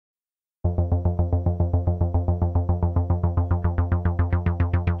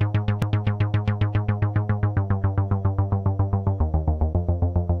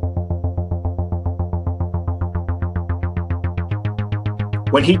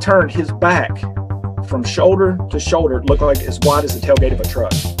When he turned his back from shoulder to shoulder, it looked like as wide as the tailgate of a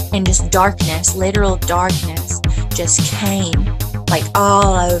truck. And just darkness, literal darkness, just came like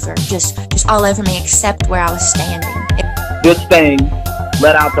all over, just all over me except where I was standing. This thing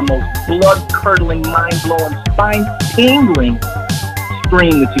let out the most blood-curdling, mind-blowing, spine-tingling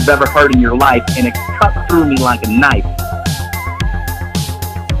scream that you've ever heard in your life, and it cut through me like a knife.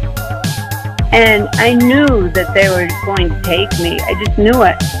 And I knew that they were going to take me. I just knew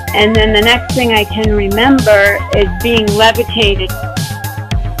it. And then the next thing I can remember is being levitated.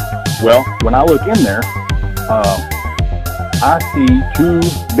 Well, when I look in there, I see two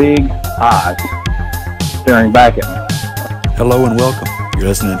big eyes staring back at me. Hello and welcome. You're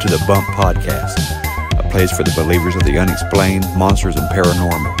listening to the Bump Podcast, a place for the believers of the unexplained, monsters, and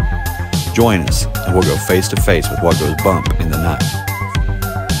paranormal. Join us, and we'll go face to face with what goes bump in the night.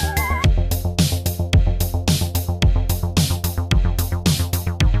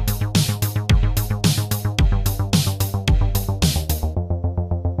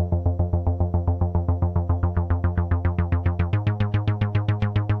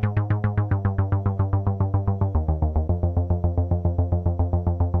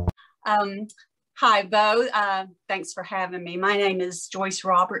 Hi, Bo. Thanks for having me. My name is Joyce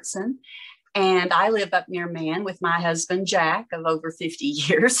Robertson, and I live up near Man with my husband, Jack, of over 50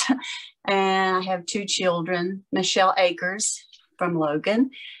 years. And I have two children, Michelle Akers from Logan,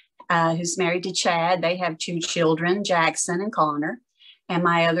 who's married to Chad. They have two children, Jackson and Connor. And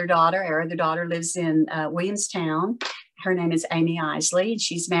my other daughter, our other daughter lives in Williamstown. Her name is Amy Isley, and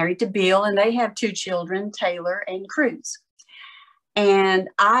she's married to Bill, and they have two children, Taylor and Cruz. And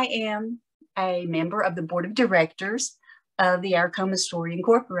I am a member of the board of directors of the Our Coma Story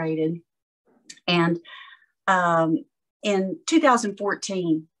Incorporated. And in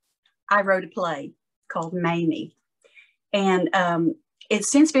 2014, I wrote a play called Mamie. And it's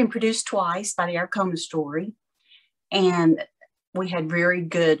since been produced twice by the Our Coma Story. And we had very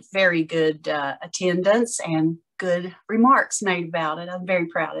good attendance and good remarks made about it. I'm very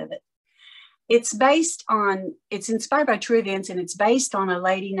proud of it. It's inspired by true events, and it's based on a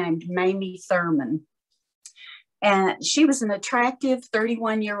lady named Mamie Thurman. And she was an attractive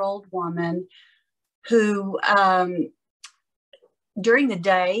 31-year-old woman who, during the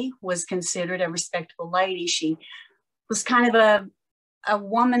day, was considered a respectable lady. She was kind of a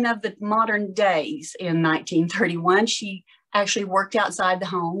woman of the modern days in 1931. She actually worked outside the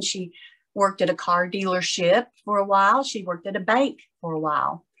home. She worked at a car dealership for a while. She worked at a bank for a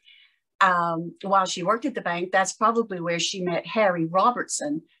while. While she worked at the bank, that's probably where she met Harry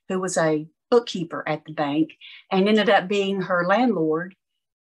Robertson, who was a bookkeeper at the bank and ended up being her landlord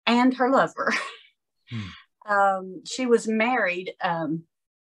and her lover. She was married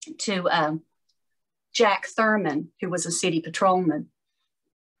to Jack Thurman, who was a city patrolman.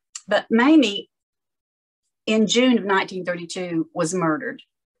 But Mamie, in June of 1932, was murdered,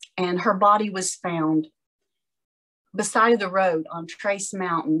 and her body was found beside of the road on Trace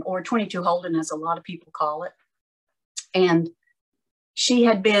Mountain, or 22 Holden, as a lot of people call it. And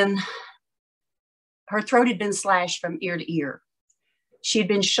her throat had been slashed from ear to ear. She had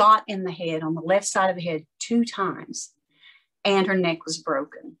been shot in the head, on the left side of the head, 2 times, and her neck was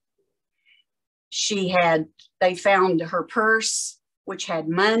broken. They found her purse, which had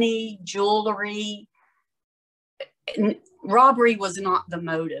money, jewelry. Robbery was not the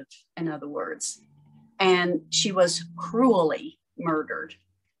motive, in other words. And she was cruelly murdered.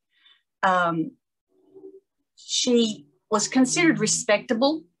 She was considered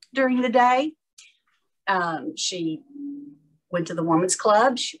respectable during the day. She went to the women's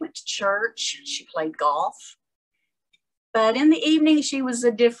club. She went to church. She played golf. But in the evening, she was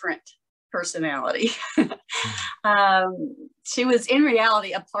a different personality. She was, in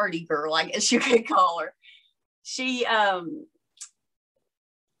reality, a party girl, I guess you could call her. She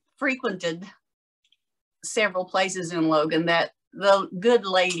frequented several places in Logan that the good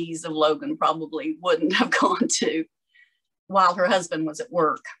ladies of Logan probably wouldn't have gone to while her husband was at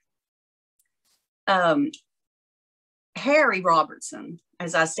work. Harry Robertson,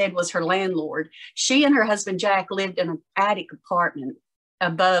 as I said, was her landlord. She and her husband Jack lived in an attic apartment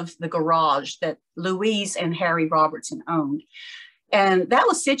above the garage that Louise and Harry Robertson owned. And that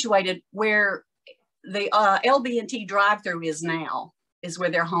was situated where the LB&T drive-through is now, is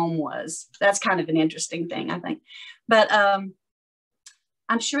where their home was. That's kind of an interesting thing, I think. But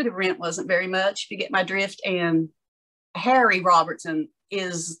I'm sure the rent wasn't very much, if you get my drift. And Harry Robertson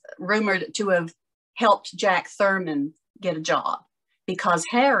is rumored to have helped Jack Thurman get a job, because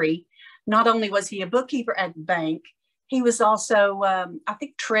Harry, not only was he a bookkeeper at the bank, He was also, I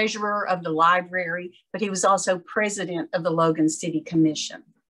think, treasurer of the library, but he was also president of the Logan City Commission.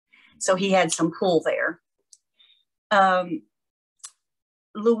 So he had some pull there.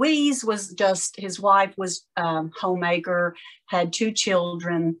 Louise was just, his wife was homemaker, had 2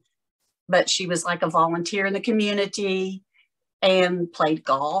 children, but she was like a volunteer in the community and played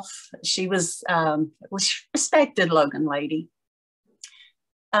golf. She was a respected Logan lady.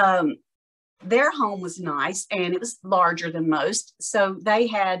 Their home was nice and it was larger than most. So they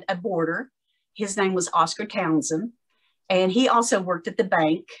had a boarder. His name was Oscar Townsend. And he also worked at the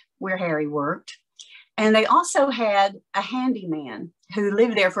bank where Harry worked. And they also had a handyman who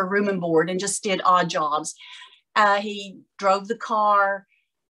lived there for room and board and just did odd jobs. He drove the car,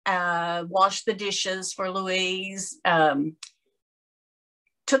 washed the dishes for Louise,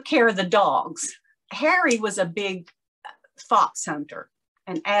 took care of the dogs. Harry was a big fox hunter,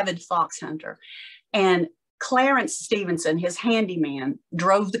 an avid fox hunter. And Clarence Stevenson, his handyman,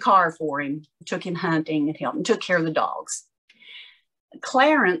 drove the car for him, took him hunting and helped and took care of the dogs.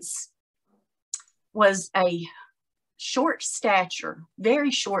 Clarence was a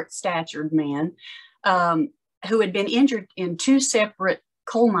very short-statured man who had been injured in 2 separate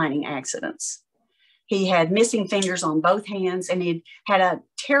coal mining accidents. He had missing fingers on both hands, and he had a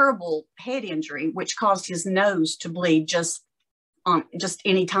terrible head injury, which caused his nose to bleed just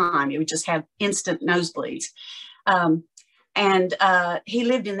any time. He would just have instant nosebleeds. He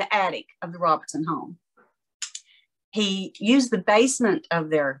lived in the attic of the Robertson home. He used the basement of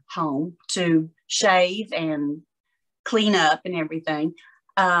their home to shave and clean up and everything.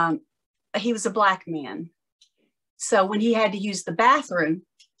 He was a black man. So when he had to use the bathroom,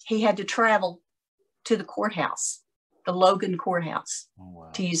 he had to travel to the courthouse, the Logan courthouse,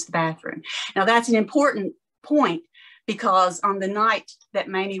 to use the bathroom. Now that's an important point, because on the night that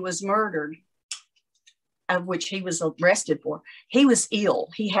Mamie was murdered, of which he was arrested for, he was ill.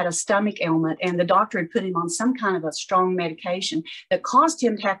 He had a stomach ailment, and the doctor had put him on some kind of a strong medication that caused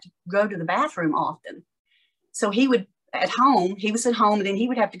him to have to go to the bathroom often. So he was at home, and then he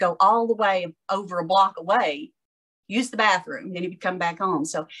would have to go all the way over a block away, use the bathroom, and then he would come back home.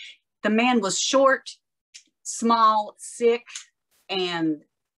 So the man was short, small, sick, and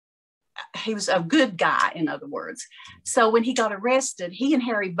he was a good guy, in other words. So when he got arrested, he and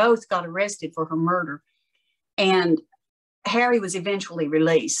Harry both got arrested for her murder. And Harry was eventually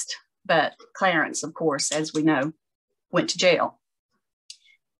released, but Clarence, of course, as we know, went to jail.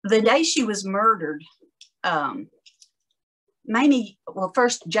 The day she was murdered, Mamie, well,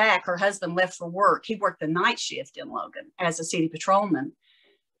 first Jack, her husband, left for work. He worked the night shift in Logan as a city patrolman.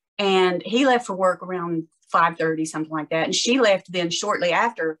 And he left for work around 5:30, something like that. And she left then shortly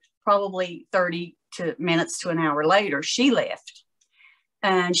after, probably 30 minutes to an hour later, she left.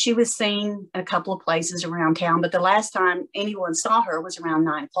 And she was seen a couple of places around town, but the last time anyone saw her was around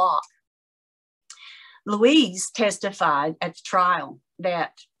 9 o'clock. Louise testified at the trial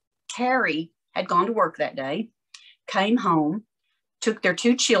that Harry had gone to work that day, came home, took their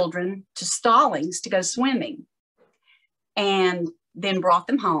 2 children to Stallings to go swimming, and then brought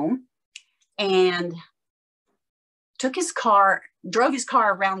them home and took his car, drove his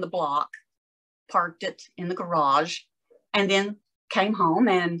car around the block, parked it in the garage, and then came home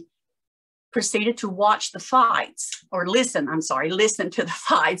and proceeded to watch the fights, or listen to the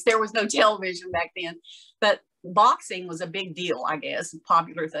fights. There was no television back then, but boxing was a big deal, I guess, a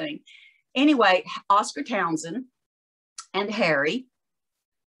popular thing. Anyway, Oscar Townsend and Harry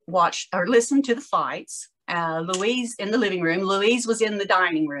watched or listened to the fights. Louise in the living room, Louise was in the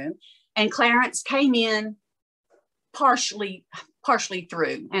dining room, and Clarence came in partially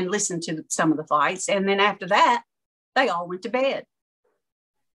through and listened to some of the fights. And then after that, they all went to bed.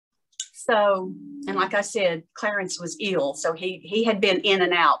 So, and like I said, Clarence was ill, so he had been in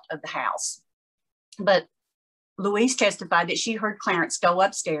and out of the house. But Louise testified that she heard Clarence go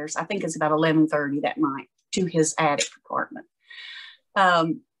upstairs, I think it's about 11:30 that night, to his attic apartment.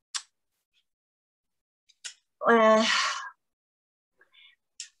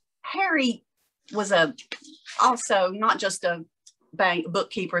 Harry was also not just a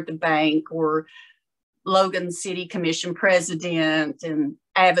bookkeeper at the bank or Logan City Commission president and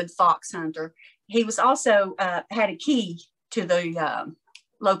avid fox hunter. He was also had a key to the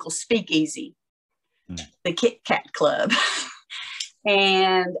local speakeasy, the Kit Kat Club.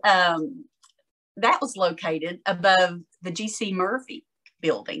 And that was located above the G.C. Murphy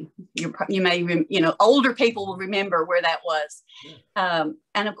building. You may, older people will remember where that was.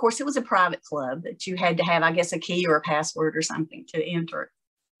 And of course, it was a private club that you had to have, I guess, a key or a password or something to enter it.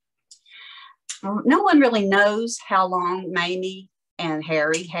 No one really knows how long Mamie and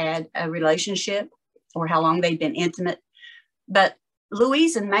Harry had a relationship. or how long they'd been intimate. But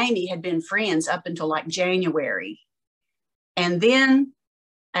Louise and Mamie had been friends up until like January. And then,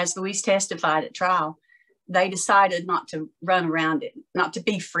 as Louise testified at trial, they decided not to run around it, not to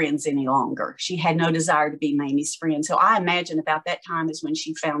be friends any longer. She had no desire to be Mamie's friend. So I imagine about that time is when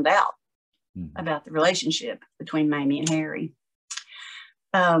she found out about the relationship between Mamie and Harry.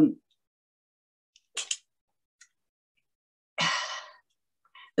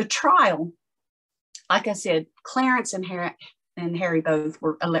 The trial, like I said, Clarence and Harry both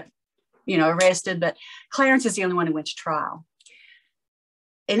were, arrested, but Clarence is the only one who went to trial.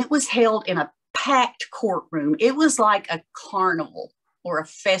 And it was held in a packed courtroom. It was like a carnival or a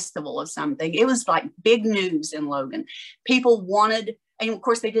festival of something. It was like big news in Logan. People wanted, and of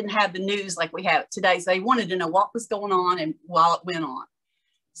course they didn't have the news like we have today, so they wanted to know what was going on and while it went on.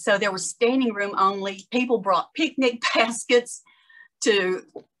 So there was standing room only. People brought picnic baskets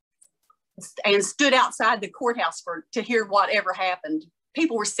and stood outside the courthouse to hear whatever happened.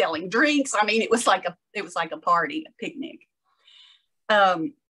 People were selling drinks. I mean, it was like a party, a picnic.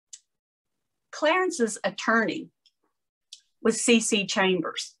 Clarence's attorney was C.C.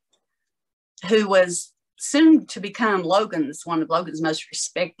 Chambers, who was soon to become one of Logan's most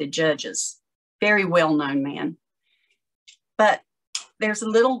respected judges. Very well-known man. But there's a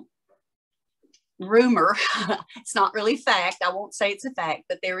little rumor, it's not really fact, I won't say it's a fact,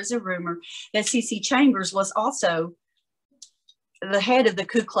 but there is a rumor that C.C. Chambers was also the head of the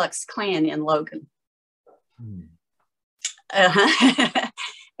Ku Klux Klan in Logan.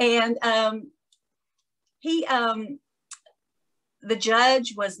 And the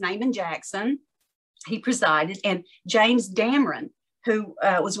judge was Naaman Jackson. He presided, and James Dameron, who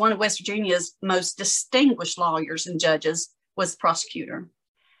was one of West Virginia's most distinguished lawyers and judges, was prosecutor.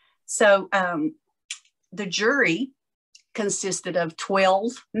 So the jury consisted of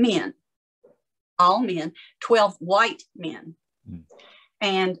 12 men, all men, 12 white men.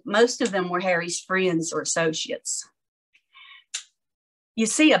 And most of them were Harry's friends or associates. You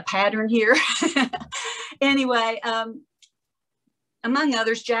see a pattern here. Anyway, among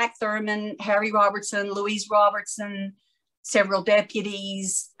others, Jack Thurman, Harry Robertson, Louise Robertson, several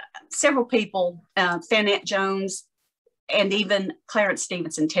deputies, several people, Fanette Jones, and even Clarence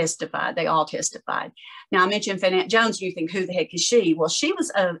Stevenson testified. They all testified. Now, I mentioned Fanette Jones, and you think, who the heck is she? Well, she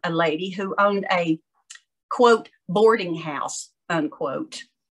was a lady who owned a, quote, boarding house, unquote,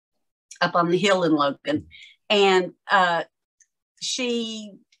 up on the hill in Logan. And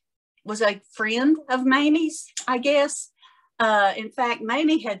she was a friend of Mamie's, I guess. In fact,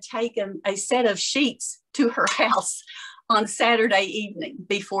 Mamie had taken a set of sheets to her house on Saturday evening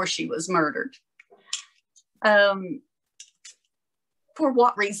before she was murdered. For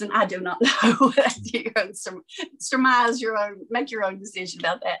what reason, I do not know. You surmise your own, make your own decision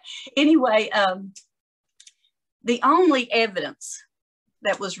about that. Anyway, the only evidence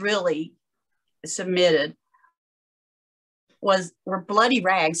that was really submitted were bloody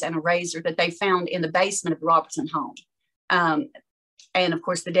rags and a razor that they found in the basement of the Robertson home. And of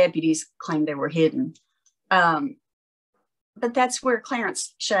course, the deputies claimed they were hidden. But that's where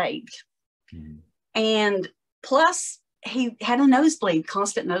Clarence shaved. And plus, he had a nosebleed,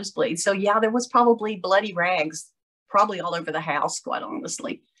 constant nosebleed. So yeah, there was probably bloody rags, probably all over the house, quite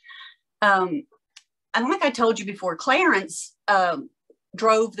honestly. And like I told you before, Clarence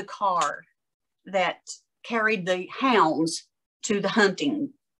drove the car that carried the hounds to the hunting,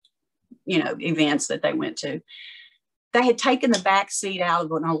 events that they went to. They had taken the back seat out of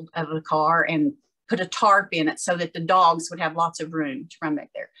the car and put a tarp in it so that the dogs would have lots of room to run back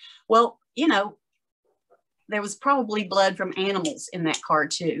there. Well, there was probably blood from animals in that car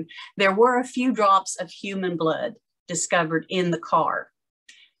too. There were a few drops of human blood discovered in the car,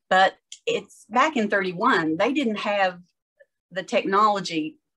 but it's back in 31. They didn't have the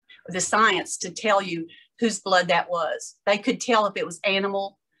technology, the science to tell you whose blood that was. They could tell if it was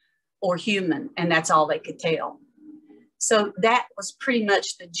animal or human, and that's all they could tell. So that was pretty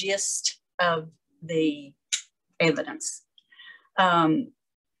much the gist of the evidence.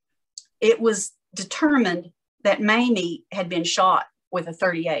 It was determined that Mamie had been shot with a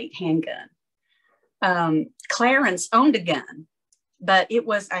 .38 handgun. Clarence owned a gun, but it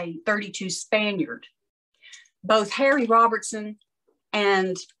was a .32 Spaniard. Both Harry Robertson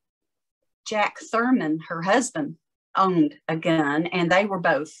and Jack Thurman, her husband, owned a gun, and they were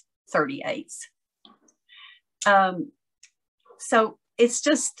both .38s. So it's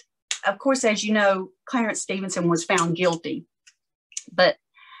just, of course, as you know, Clarence Stevenson was found guilty, but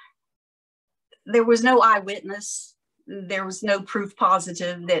there was no eyewitness. There was no proof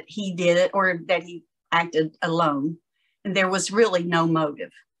positive that he did it or that he acted alone. And there was really no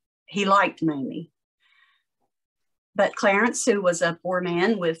motive. He liked Mamie. But Clarence, who was a poor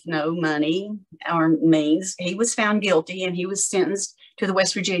man with no money or means, he was found guilty and he was sentenced to the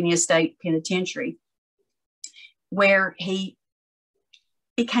West Virginia State Penitentiary, where he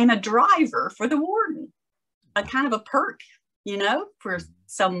became a driver for the warden, a kind of a perk, you know, for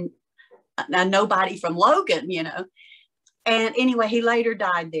a nobody from Logan, you know. And anyway, he later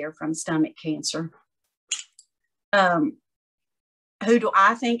died there from stomach cancer. Who do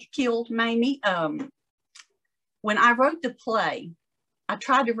I think killed Mamie? When I wrote the play, I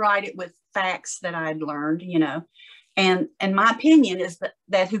tried to write it with facts that I'd learned, you know, and my opinion is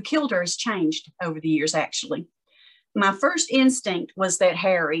that who killed her has changed over the years, actually. My first instinct was that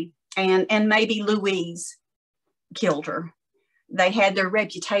Harry and maybe Louise killed her. They had their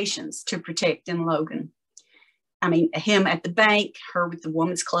reputations to protect in Logan. I mean, him at the bank, her with the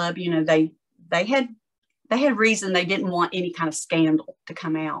women's club, you know, they had reason they didn't want any kind of scandal to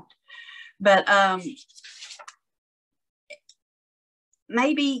come out. But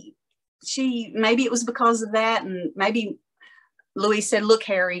maybe it was because of that, and maybe Louise said, "Look,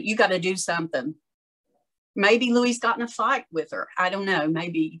 Harry, you got to do something." Maybe Louise got in a fight with her. I don't know.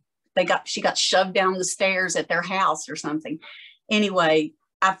 Maybe she got shoved down the stairs at their house or something. Anyway,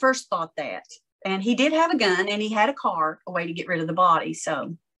 I first thought that. And he did have a gun and he had a car, a way to get rid of the body.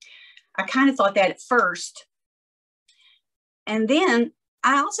 So I kind of thought that at first. And then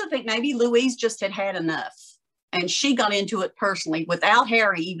I also think maybe Louise just had enough. And she got into it personally without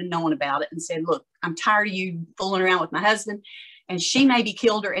Harry even knowing about it and said, "Look, I'm tired of you fooling around with my husband." And she maybe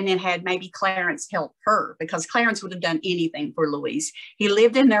killed her and then had maybe Clarence help her, because Clarence would have done anything for Louise. He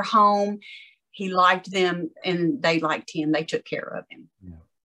lived in their home. He liked them and they liked him. They took care of him. Yeah.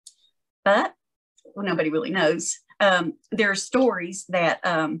 But nobody really knows. There are stories that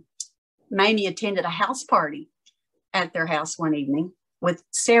Mamie attended a house party at their house one evening with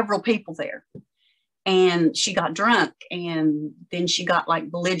several people there. And she got drunk and then she got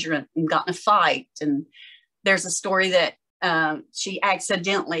like belligerent and got in a fight. And there's a story that she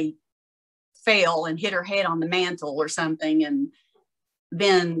accidentally fell and hit her head on the mantle or something. And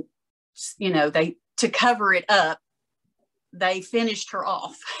then, you know, to cover it up, they finished her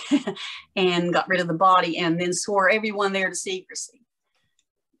off and got rid of the body and then swore everyone there to secrecy.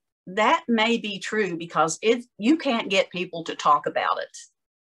 That may be true because you can't get people to talk about it.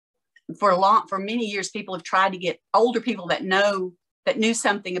 For many years, people have tried to get older people that knew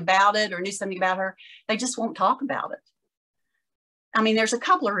something about it or knew something about her. They just won't talk about it. I mean, there's a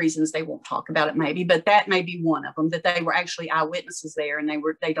couple of reasons they won't talk about it maybe, but that may be one of them, that they were actually eyewitnesses there and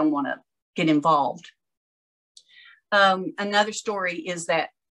they don't want to get involved. Another story is that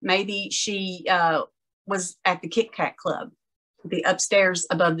maybe she was at the Kit Kat Club, the upstairs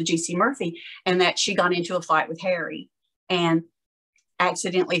above the G.C. Murphy, and that she got into a fight with Harry and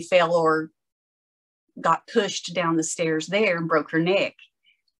accidentally fell or got pushed down the stairs there and broke her neck.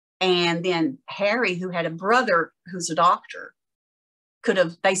 And then Harry, who had a brother who's a doctor,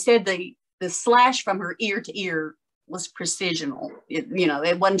 they said the slash from her ear to ear was precisional.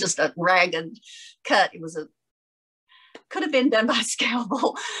 It wasn't just a ragged cut. Could have been done by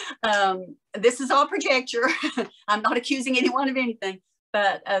scalpel. This is all projecture. I'm not accusing anyone of anything,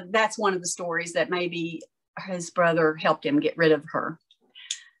 but that's one of the stories that maybe his brother helped him get rid of her.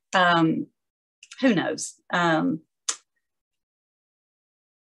 Who knows? Then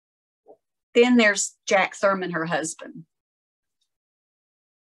there's Jack Thurman, her husband.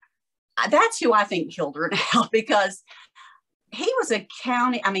 That's who I think killed her now, because he was a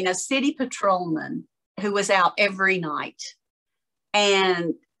city patrolman who was out every night.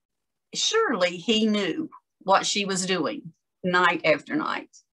 And surely he knew what she was doing night after night.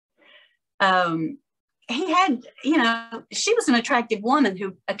 He had, she was an attractive woman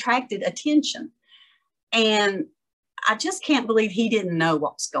who attracted attention. And I just can't believe he didn't know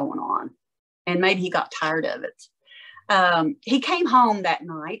what was going on. And maybe he got tired of it. He came home that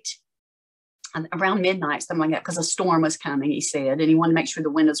night around midnight, something like that, because a storm was coming, he said, and he wanted to make sure the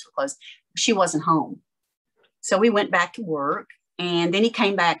windows were closed. She wasn't home. So we went back to work, and then he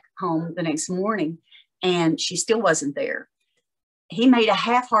came back home the next morning, and she still wasn't there. He made a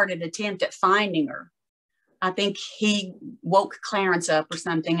half-hearted attempt at finding her. I think he woke Clarence up or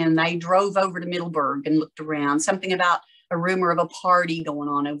something, and they drove over to Middleburg and looked around, something about a rumor of a party going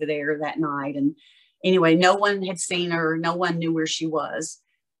on over there that night. And anyway, no one had seen her. No one knew where she was.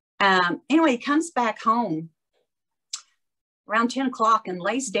 Anyway, he comes back home around 10 o'clock and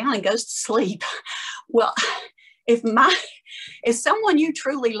lays down and goes to sleep. Well, if someone you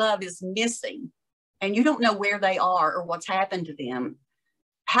truly love is missing and you don't know where they are or what's happened to them,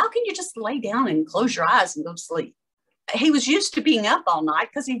 how can you just lay down and close your eyes and go to sleep? He was used to being up all night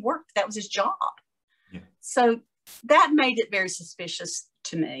because he worked. That was his job. Yeah. So that made it very suspicious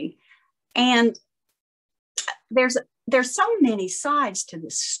to me. And there's so many sides to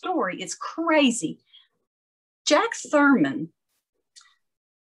this story. It's crazy. Jack Thurman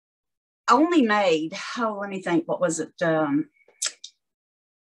only made, let me think, what was it?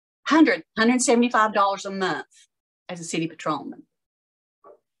 $175 a month as a city patrolman.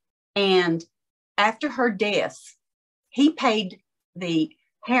 And after her death, he paid the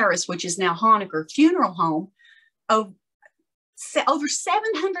Harris, which is now Honaker Funeral Home, over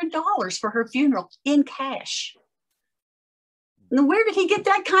 $700 for her funeral in cash. Now, where did he get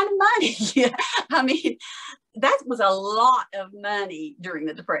that kind of money? I mean, that was a lot of money during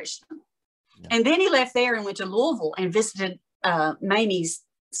the Depression. Yeah. And then he left there and went to Louisville and visited Mamie's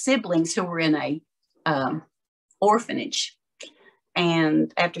siblings who were in a orphanage.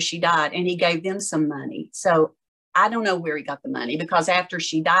 And after she died, and he gave them some money. So I don't know where he got the money, because after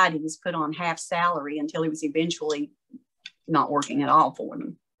she died, he was put on half salary until he was eventually not working at all for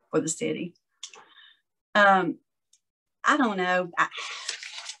them, for the city. I don't know.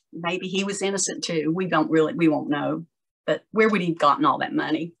 Maybe he was innocent too. We won't know. But where would he have gotten all that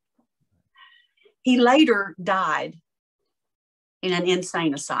money? He later died in an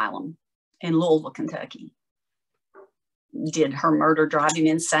insane asylum in Louisville, Kentucky. Did her murder drive him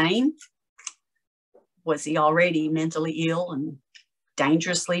insane? Was he already mentally ill and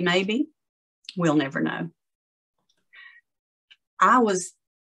dangerously maybe? We'll never know. I was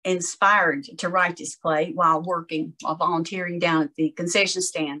inspired to write this play while volunteering down at the concession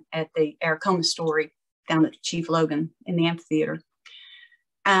stand at the Aracoma Story down at Chief Logan in the amphitheater.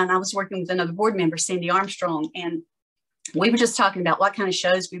 And I was working with another board member, Cindy Armstrong, and we were just talking about what kind of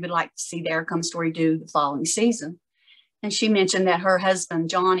shows we would like to see the Aracoma Story do the following season. And she mentioned that her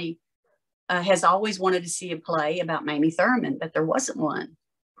husband, Johnny, has always wanted to see a play about Mamie Thurman, but there wasn't one.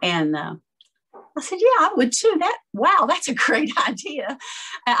 And I said, yeah, I would too. Wow, that's a great idea.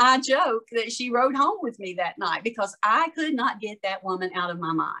 And I joke that she rode home with me that night because I could not get that woman out of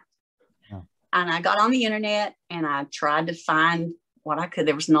my mind. Yeah. And I got on the internet and I tried to find what I could.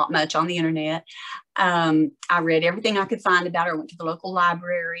 There was not much on the internet. I read everything I could find about her. I went to the local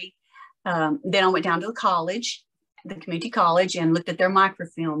library. Then I went down to the college, the community college, and looked at their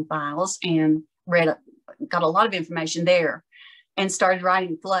microfilm files and got a lot of information there and started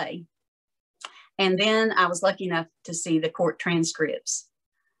writing the play. And then I was lucky enough to see the court transcripts.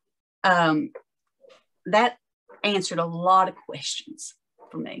 That answered a lot of questions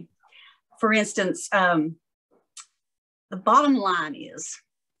for me. For instance, the bottom line is,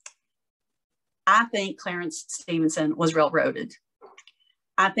 I think Clarence Stevenson was railroaded.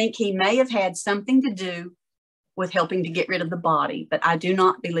 I think he may have had something to do with helping to get rid of the body, but I do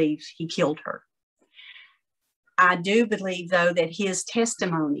not believe he killed her. I do believe, though, that his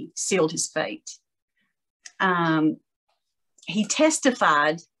testimony sealed his fate. He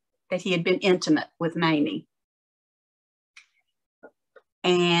testified that he had been intimate with Mamie.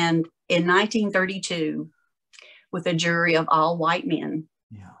 And in 1932, with a jury of all white men,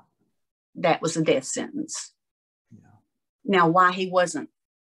 that was a death sentence. Yeah. Now, why he wasn't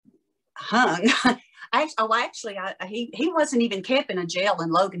hung? He wasn't even kept in a jail in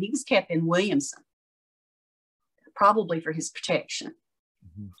Logan. He was kept in Williamson, probably for his protection.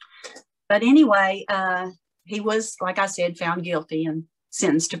 Mm-hmm. But anyway, he was, like I said, found guilty and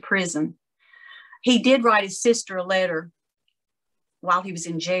sentenced to prison. He did write his sister a letter while he was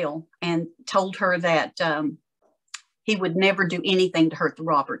in jail and told her that he would never do anything to hurt the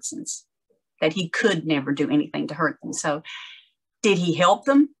Robertsons, that he could never do anything to hurt them. So did he help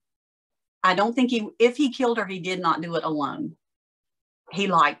them? I don't think if he killed her, he did not do it alone. He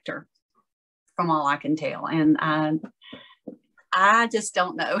liked her, from all I can tell. And I just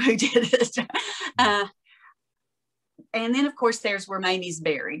don't know who did it. And then, of course, there's where Mamie's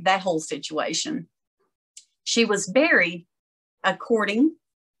buried, that whole situation. She was buried according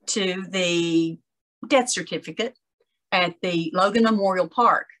to the death certificate at the Logan Memorial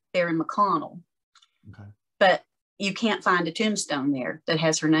Park there in McConnell. Okay. But you can't find a tombstone there that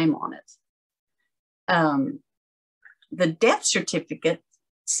has her name on it. The death certificate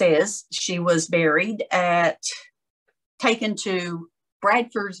says she was buried taken to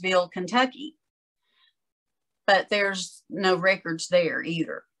Bradfordsville, Kentucky. But there's no records there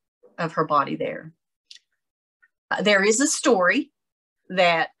either of her body there. There is a story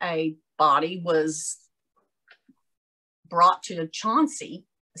that a body was brought to Chauncey,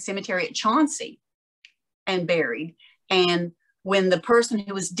 the cemetery at Chauncey, and buried. And when the person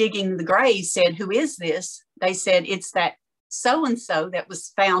who was digging the grave said, "Who is this?" they said, "It's that so-and-so that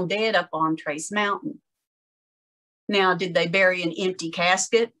was found dead up on Trace Mountain." Now, did they bury an empty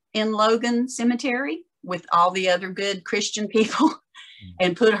casket in Logan Cemetery? with all the other good Christian people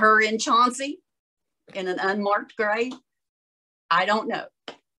and put her in Chauncey in an unmarked grave? I don't know,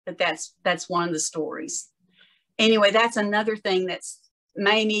 but that's one of the stories. Anyway, that's another thing that's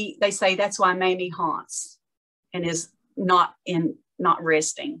Mamie, they say that's why Mamie haunts and is not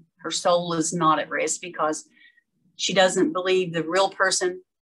resting. Her soul is not at rest because she doesn't believe the real person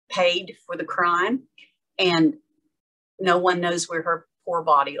paid for the crime, and no one knows where her poor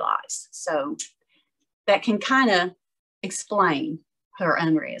body lies. So that can kind of explain her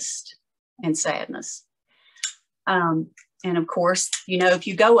unrest and sadness. And of course, you know, if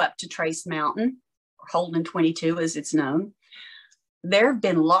you go up to Trace Mountain, or Holden 22 as it's known, there have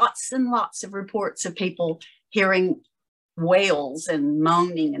been lots and lots of reports of people hearing wails and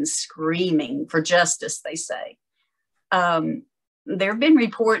moaning and screaming for justice, they say. There have been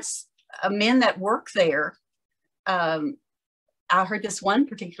reports of men that work there. I heard this one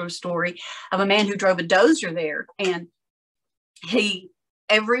particular story of a man who drove a dozer there, and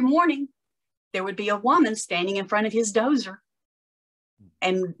every morning there would be a woman standing in front of his dozer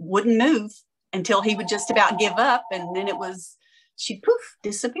and wouldn't move until he would just about give up, and then she'd poof,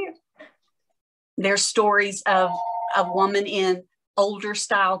 disappear. There's stories of a woman in older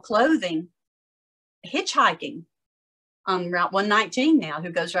style clothing hitchhiking on Route 119 now,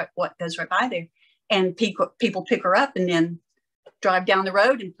 who goes right by there, and people pick her up and then drive down the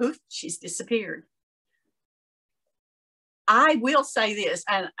road and poof, she's disappeared. I will say this,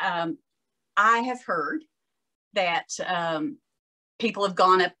 and I have heard that people have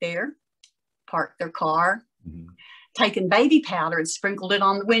gone up there, parked their car, taken baby powder and sprinkled it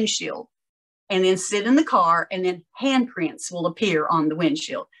on the windshield, and then sit in the car, and then handprints will appear on the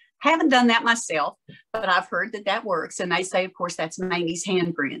windshield. Haven't done that myself, but I've heard that works. And they say, of course, that's Mamie's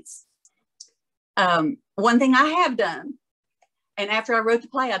handprints. One thing I have done, and after I wrote the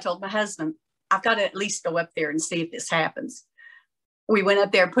play, I told my husband, I've got to at least go up there and see if this happens. We went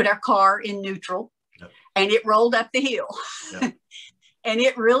up there, put our car in neutral, and it rolled up the hill. And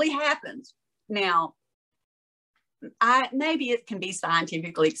it really happened. Now, maybe it can be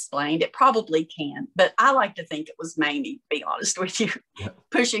scientifically explained. It probably can, but I like to think it was Mamie, to be honest with you,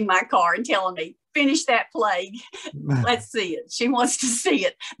 pushing my car and telling me, finish that plague. Let's see it. She wants to see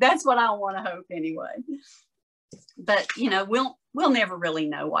it. That's what I want to hope anyway. But, you know, we'll never really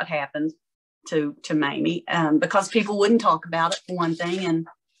know what happened to Mamie because people wouldn't talk about it, for one thing, and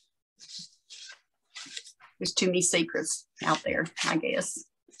there's too many secrets out there, I guess.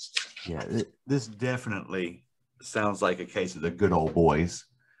 Yeah, this definitely sounds like a case of the good old boys.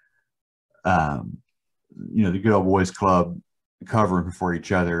 You know, the good old boys club covering for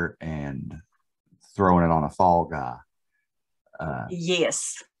each other and throwing it on a fall guy.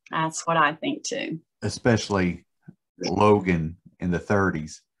 Yes, that's what I think too. Especially Logan in the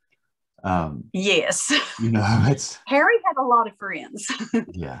 30s. Yes. You know, it's Harry had a lot of friends.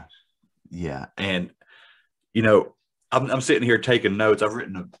 Yeah. And, you know, I'm sitting here taking notes. I've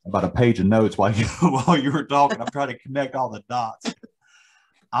written about a page of notes while you were talking. I'm trying to connect all the dots.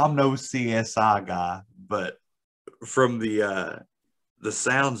 I'm no CSI guy, but from the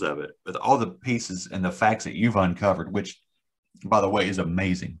sounds of it, with all the pieces and the facts that you've uncovered, which, by the way, is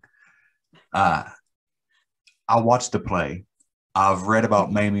amazing. I watched the play. I've read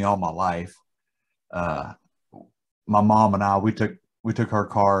about Mamie all my life. My mom and I, we took her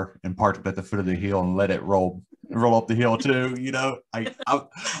car and parked it at the foot of the hill and let it roll up the hill too. You know, I've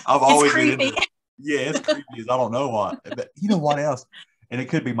always been into, it's creepy as I don't know what. But you know what else? And it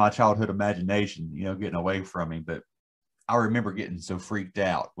could be my childhood imagination, you know, getting away from me. But I remember getting so freaked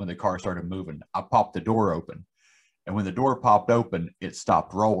out when the car started moving. I popped the door open, and when the door popped open, it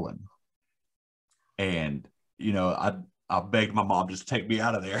stopped rolling. And you know, I begged my mom just to take me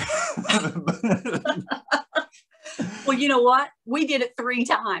out of there. Well, you know what? We did it 3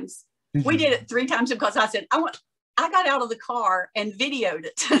 times. We did it 3 times because I said, I got out of the car and videoed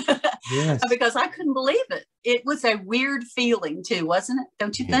it. Yes. Because I couldn't believe it. It was a weird feeling too, wasn't it?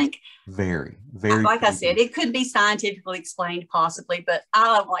 Don't you think? Very, very. Like creepy. I said, it could be scientifically explained possibly, but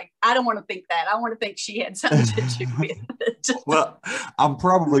I don't want to think that. I want to think she had something to do with it. Well, I'm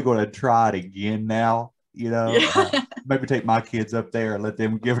probably going to try it again now. You know, maybe take my kids up there and let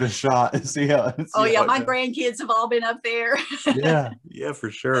them give it a shot and see how. My grandkids have all been up there. yeah, for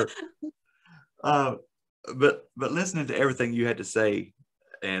sure. But listening to everything you had to say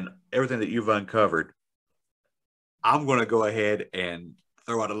and everything that you've uncovered, I'm going to go ahead and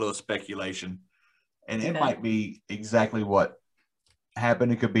throw out a little speculation, and it might be exactly what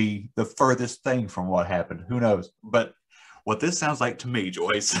happened. It could be the furthest thing from what happened. Who knows? But what this sounds like to me,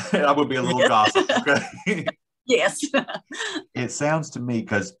 Joyce, I'm going to be a little gossip, okay? Yes. It sounds to me,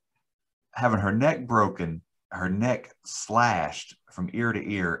 because having her neck broken, her neck slashed from ear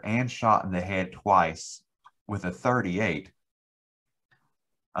to ear, and shot in the head twice with a 38.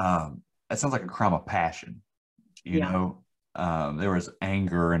 That sounds like a crime of passion. You know, there was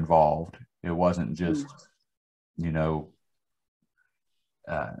anger involved. It wasn't just, you know,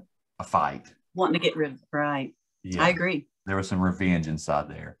 a fight. Wanting to get rid of it. Right. Yeah. I agree. There was some revenge inside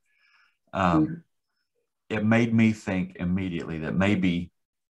there. It made me think immediately that maybe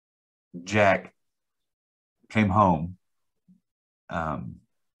Jack came home, you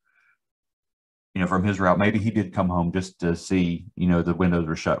know, from his route. Maybe he did come home just to see, you know, the windows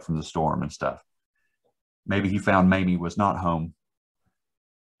were shut from the storm and stuff. Maybe he found Mamie was not home,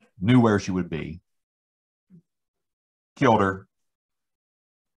 knew where she would be, killed her,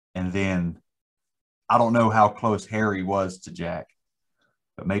 and then I don't know how close Harry was to Jack,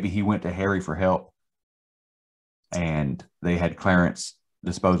 but maybe he went to Harry for help, and they had Clarence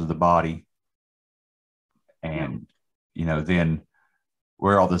dispose of the body. And, you know, then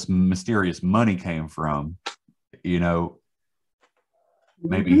where all this mysterious money came from, you know,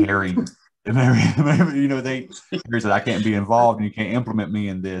 maybe Harry, maybe, you know, Harry said, I can't be involved and you can't implement me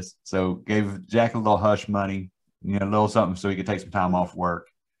in this. So gave Jack a little hush money, you know, a little something so he could take some time off work.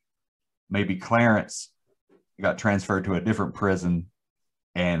 Maybe Clarence got transferred to a different prison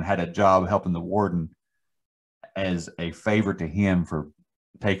and had a job helping the warden as a favor to him for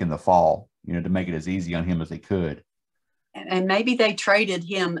taking the fall, you know, to make it as easy on him as they could. And maybe they traded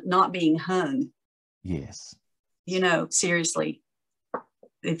him not being hung. Yes. You know, seriously,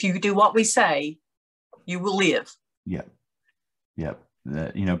 if you do what we say, you will live. Yep. Yep.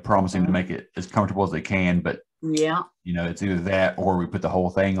 You know, promising to make it as comfortable as they can, but you know, it's either that or we put the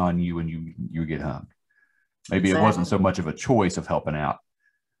whole thing on you and you get hung. Maybe it wasn't so much of a choice of helping out,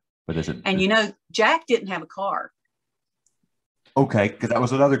 but you know, Jack didn't have a car. Okay, because that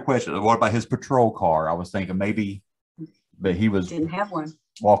was another question. What about his patrol car? I was thinking maybe, but he didn't have one.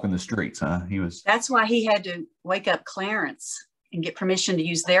 Walking the streets, huh? That's why he had to wake up Clarence and get permission to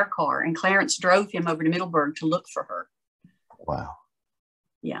use their car. And Clarence drove him over to Middleburg to look for her. Wow.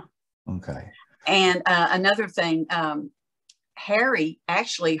 Yeah. Okay. And another thing, Harry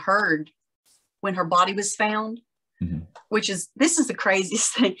actually heard when her body was found, this is the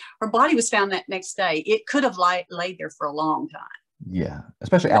craziest thing. Her body was found that next day. It could have laid there for a long time. Yeah,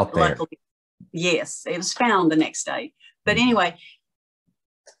 especially out there. Luckily, yes, it was found the next day. But anyway,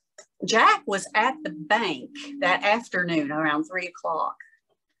 Jack was at the bank that afternoon around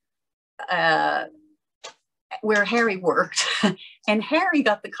 3:00, where Harry worked. And Harry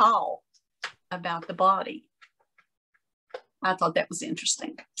got the call about the body. I thought that was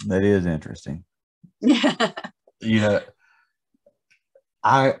interesting. That is interesting. Yeah.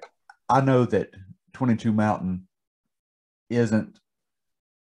 I know that 22 Mountain isn't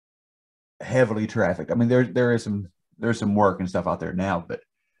heavily trafficked. I mean, there's some work and stuff out there now, but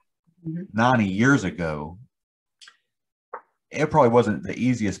 90 years ago, it probably wasn't the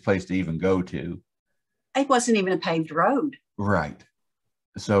easiest place to even go to. It wasn't even a paved road. Right.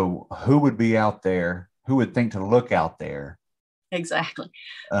 So who would be out there? Who would think to look out there? Exactly.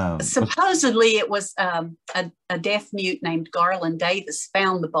 Supposedly it was a deaf mute named Garland Davis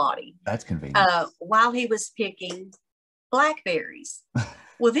found the body. That's convenient. While he was picking blackberries.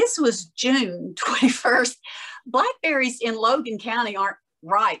 Well, this was June 21st. Blackberries in Logan County aren't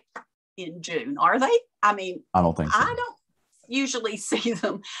ripe in June, are they? I mean, I don't think so. I don't usually see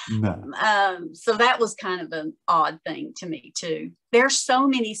them. No. So that was kind of an odd thing to me too. There's so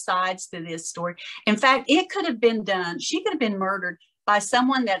many sides to this story. In fact, it could have been done. She could have been murdered by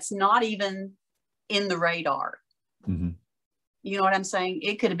someone that's not even in the radar. You know what I'm saying?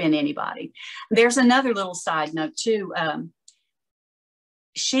 It could have been anybody. There's another little side note too.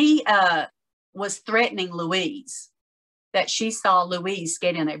 She was threatening Louise, that she saw Louise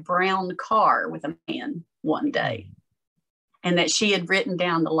get in a brown car with a man one day, and that she had written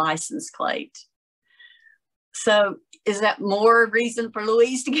down the license plate. So is that more reason for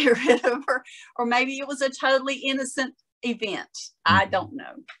Louise to get rid of her? Or maybe it was a totally innocent event. I don't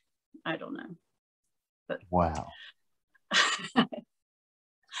know. But wow.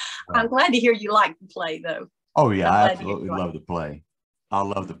 I'm glad to hear you like the play, though. Oh, yeah, I absolutely love the play. I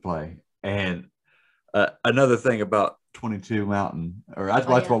love the play. And another thing about 22 Mountain, or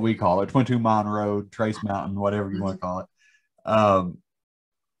that's what we call it, 22 Mountain Road, Trace Mountain, whatever you want to call it.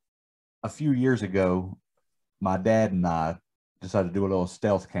 A few years ago, my dad and I decided to do a little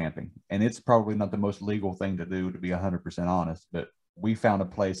stealth camping. And it's probably not the most legal thing to do, to be 100% honest, but we found a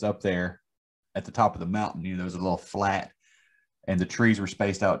place up there at the top of the mountain. You know, there was a little flat and the trees were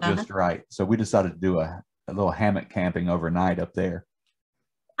spaced out just right. So we decided to do a little hammock camping overnight up there.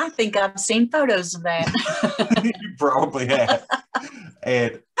 I think I've seen photos of that. You probably have.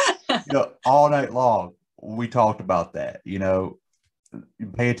 And, all night long, we talked about that.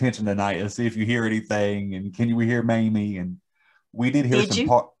 Pay attention tonight and see if you hear anything. And can we hear Mamie? And we did hear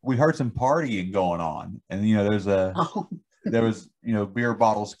we heard some partying going on. And, there was, beer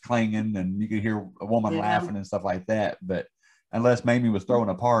bottles clanging, and you could hear a woman laughing and stuff like that. But unless Mamie was throwing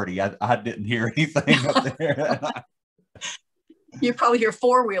a party, I didn't hear anything up there. You probably hear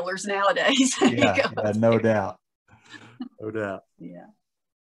four-wheelers nowadays. Yeah, no doubt. No doubt. Yeah.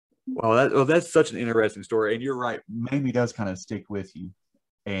 Well, that's such an interesting story. And you're right. Mamie does kind of stick with you.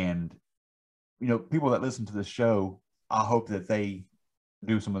 And, people that listen to the show, I hope that they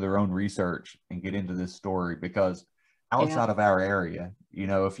do some of their own research and get into this story, because outside of our area,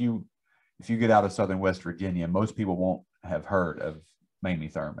 if you get out of Southern West Virginia, most people won't have heard of Mamie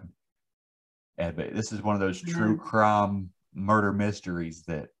Thurman. But this is one of those true crime murder mysteries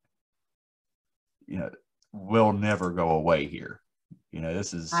that, will never go away here.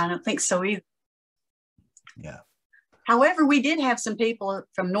 This is. I don't think so either. Yeah. However, we did have some people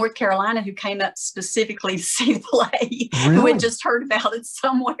from North Carolina who came up specifically to see the play, really? Who had just heard about it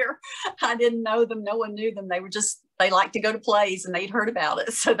somewhere. I didn't know them. No one knew them. They liked to go to plays, and they'd heard about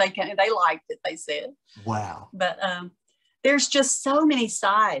it. So they liked it, they said. Wow. But there's just so many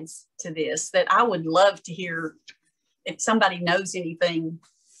sides to this that I would love to hear. If somebody knows anything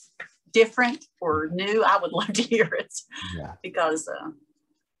different or new, I would love to hear it. Yeah. Because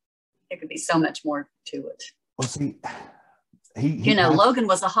there could be so much more to it. Well, see, Logan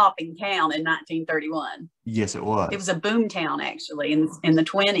was a hopping town in 1931. Yes, it was. It was a boom town, actually, in the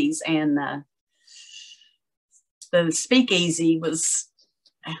 20s. And the speakeasy was,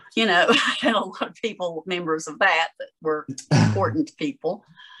 had a lot of people, members of that were important people.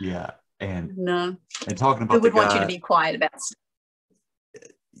 Yeah. And who talking about would want you to be quiet about stuff.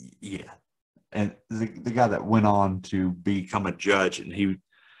 Yeah. And the guy that went on to become a judge, and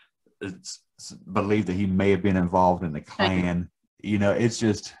it's believed that he may have been involved in the Klan. It's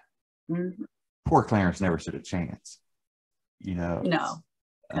just poor Clarence never stood a chance. No,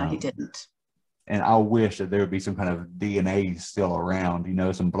 he didn't. And I wish that there would be some kind of DNA still around.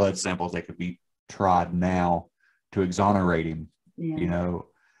 Some blood samples that could be tried now to exonerate him. Yeah.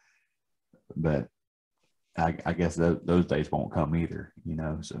 But I guess those days won't come either.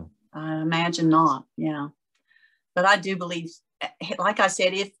 So I imagine not. Yeah, but I do believe, like I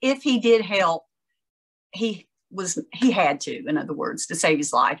said, if he did help, he had to, in other words, to save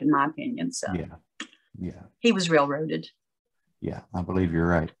his life, in my opinion. So yeah, he was railroaded. Yeah, I believe you're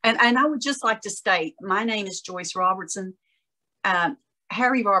right. And I would just like to state, my name is Joyce Robertson.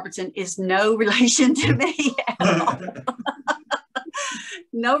 Harry Robertson is no relation to me at all.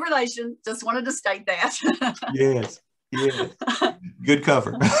 No relation. Just wanted to state that. Yes. Good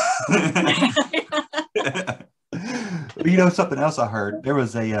cover. Something else I heard. There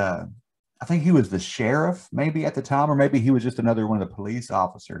was I think he was the sheriff maybe at the time, or maybe he was just another one of the police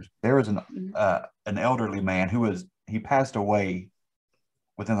officers. There was an elderly man he passed away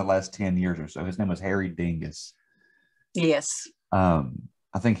within the last 10 years or so. His name was Harry Dingus. Yes. I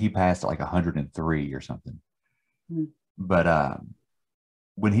think he passed at like 103 or something. But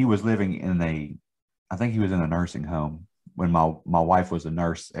when he was living I think he was in a nursing home when my wife was a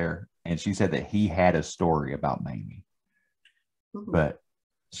nurse there, and she said that he had a story about Mamie, but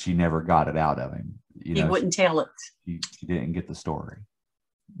she never got it out of him. He wouldn't tell it. She didn't get the story,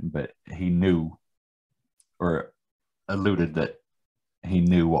 but he knew, or alluded that he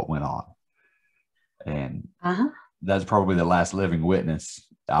knew what went on. And that's probably the last living witness,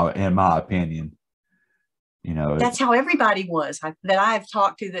 in my opinion. That's how everybody was that I've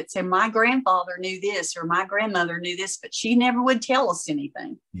talked to that said, my grandfather knew this or my grandmother knew this, but she never would tell us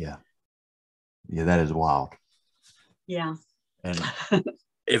anything. Yeah, that is wild. Yeah. And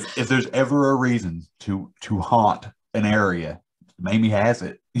if there's ever a reason to haunt an area, Mamie has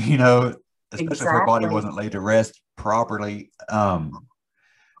it. Especially if her body wasn't laid to rest properly. My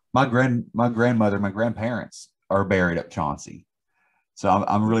grandparents are buried up Chauncey. So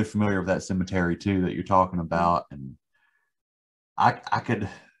I'm really familiar with that cemetery too that you're talking about. And I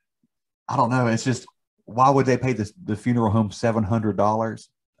don't know. It's just, why would they pay the funeral home $700?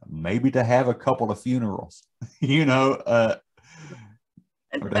 Maybe to have a couple of funerals, An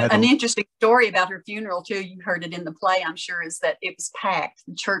interesting story about her funeral too, you heard it in the play, I'm sure, is that it was packed.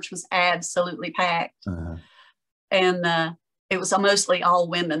 The church was absolutely packed. And it was mostly all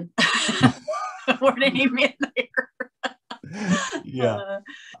women. There weren't any men there. Yeah,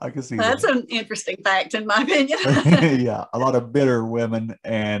 I can see that's that. An interesting fact, in my opinion. Yeah, a lot of bitter women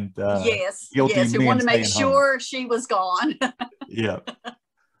and yes, guilty who men wanted to make staying sure home. she was gone. Yeah,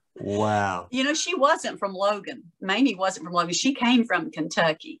 Wow. You know, she wasn't from Logan. Mamie wasn't from Logan. She came from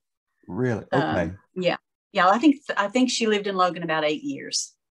Kentucky. Really? Okay. Yeah. Yeah. I think she lived in Logan about 8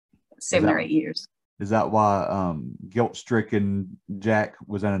 years, 7 or 8 years. Is that why guilt-stricken Jack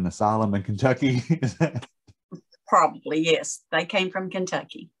was in an asylum in Kentucky? Probably, yes. They came from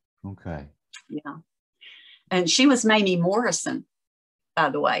Kentucky. Okay. Yeah. And she was Mamie Morrison, by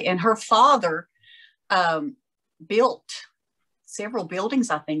the way. And her father built several buildings,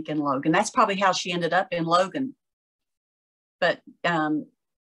 I think, in Logan. That's probably how she ended up in Logan. But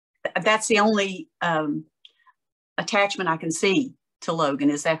that's the only attachment I can see to Logan,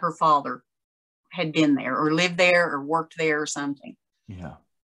 is that her father had been there or lived there or worked there or something. Yeah.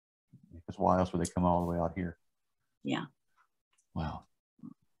 Because why else would they come all the way out here? Yeah. Wow.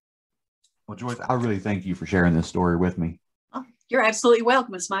 Well, Joyce, I really thank you for sharing this story with me. Oh, you're absolutely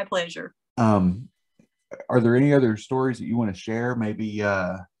welcome. It's my pleasure. Are there any other stories that you want to share? Maybe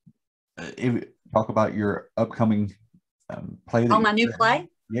talk about your upcoming play. My new play?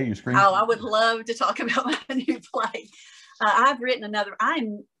 Yeah, your screen. Oh, I would love to talk about my new play. I've written another.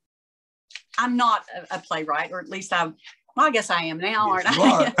 I'm not a playwright, or at least I guess I am now, yes,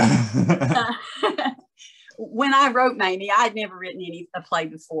 aren't I? When I wrote Mamie, I'd never written a play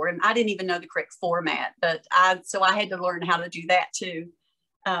before, and I didn't even know the correct format. But so I had to learn how to do that too.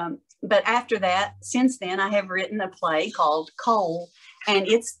 But after that, since then, I have written a play called Coal, and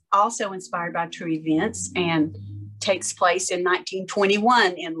it's also inspired by true events and takes place in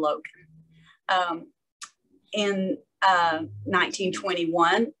 1921 in Logan. In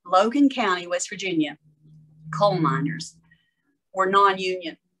 1921, Logan County, West Virginia, coal miners were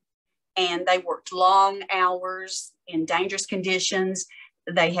non-union, and they worked long hours in dangerous conditions.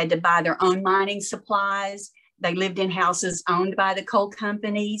 They had to buy their own mining supplies. They lived in houses owned by the coal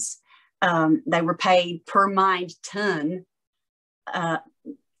companies. They were paid per mined ton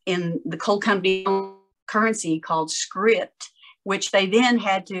in the coal company currency called script, which they then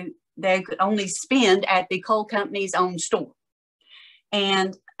they could only spend at the coal company's own store.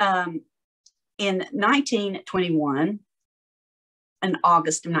 And in 1921, in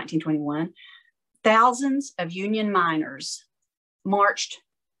August of 1921, thousands of union miners marched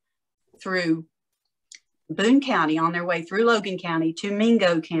through Boone County on their way through Logan County to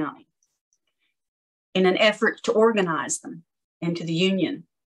Mingo County in an effort to organize them into the union.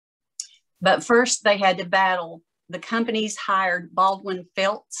 But first they had to battle the company's hired Baldwin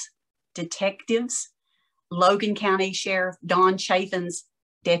Felts detectives, Logan County Sheriff Don Chafin's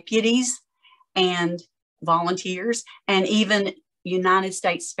deputies and volunteers, and even United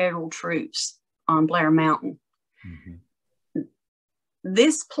States federal troops on Blair Mountain. Mm-hmm.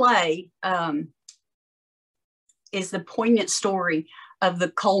 This play is the poignant story of the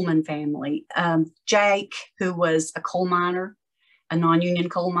Coleman family. Jake, who was a coal miner, a non-union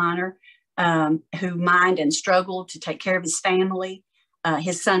coal miner, who mined and struggled to take care of his family.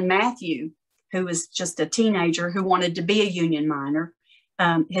 His son, Matthew, who was just a teenager who wanted to be a union miner.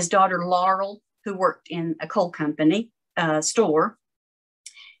 His daughter, Laurel, who worked in a coal company store.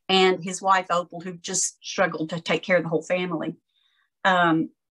 And his wife, Opal, who just struggled to take care of the whole family. And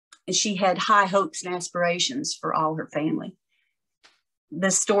she had high hopes and aspirations for all her family.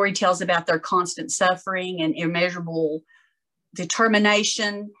 The story tells about their constant suffering and immeasurable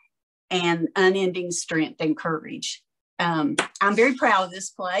determination and unending strength and courage. I'm very proud of this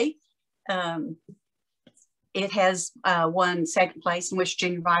play. It has won second place in West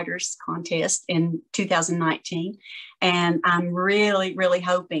Virginia Writers Contest in 2019. And I'm really, really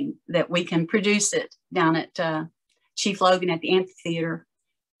hoping that we can produce it down at Chief Logan at the amphitheater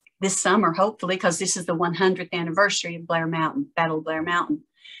this summer, hopefully, because this is the 100th anniversary of Battle of Blair Mountain.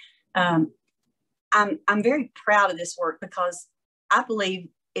 I'm very proud of this work because I believe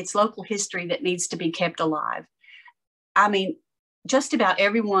it's local history that needs to be kept alive. I mean, just about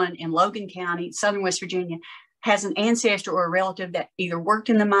everyone in Logan County, Southern West Virginia, has an ancestor or a relative that either worked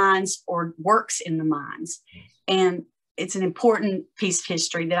in the mines or works in the mines. And it's an important piece of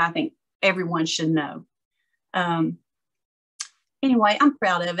history that I think everyone should know. Anyway, I'm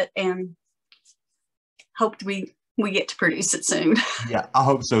proud of it and hope we get to produce it soon. Yeah, I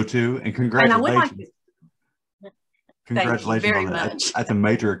hope so too. And congratulations. And I would like to, congratulations very on that. much. That's a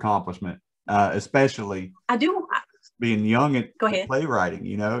major accomplishment, especially being young at playwriting.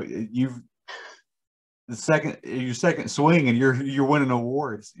 You know, your second swing and you're winning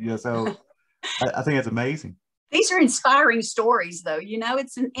awards. You know, so I think that's amazing. These are inspiring stories, though. You know,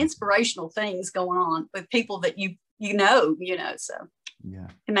 it's an inspirational things going on with people that you know. So yeah,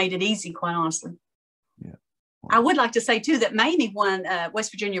 it made it easy, quite honestly. Yeah. Wow. I would like to say too that Mamie won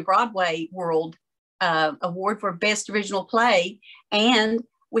West Virginia Broadway World Award for Best Original Play, and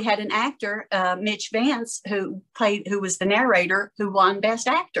we had an actor, Mitch Vance, who was the narrator, who won Best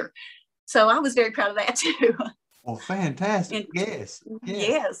Actor. So I was very proud of that too. Well, fantastic. Yes.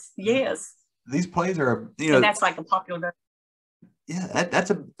 Yes. These plays are, and that's like a popular. Yeah, that's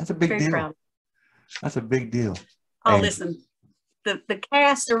a big very deal. Proud. That's a big deal. Oh, listen, the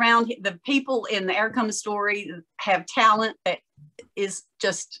cast around, the people in the Air Comes Story have talent that is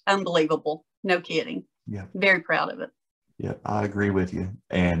just unbelievable. No kidding. Yeah. Very proud of it. Yeah, I agree with you.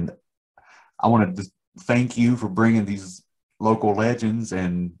 And I wanted to thank you for bringing these local legends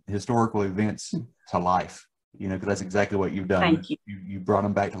and historical events to life, because that's exactly what you've done. Thank you. You brought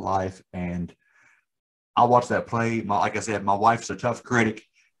them back to life. And I watched that play. Like I said, my wife's a tough critic.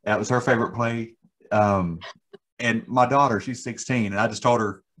 That was her favorite play. And my daughter, she's 16. And I just told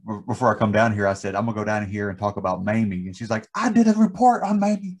her before I come down here, I said, I'm going to go down here and talk about Mamie. And she's like, I did a report on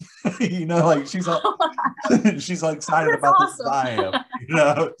Mamie. Like she's like, she's like excited about awesome. This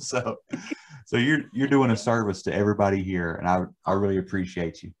as I am, So you're doing a service to everybody here. And I really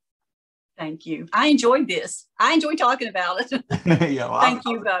appreciate you. Thank you. I enjoyed this. I enjoyed talking about it. Yeah, well, Thank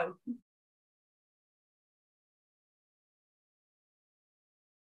you both.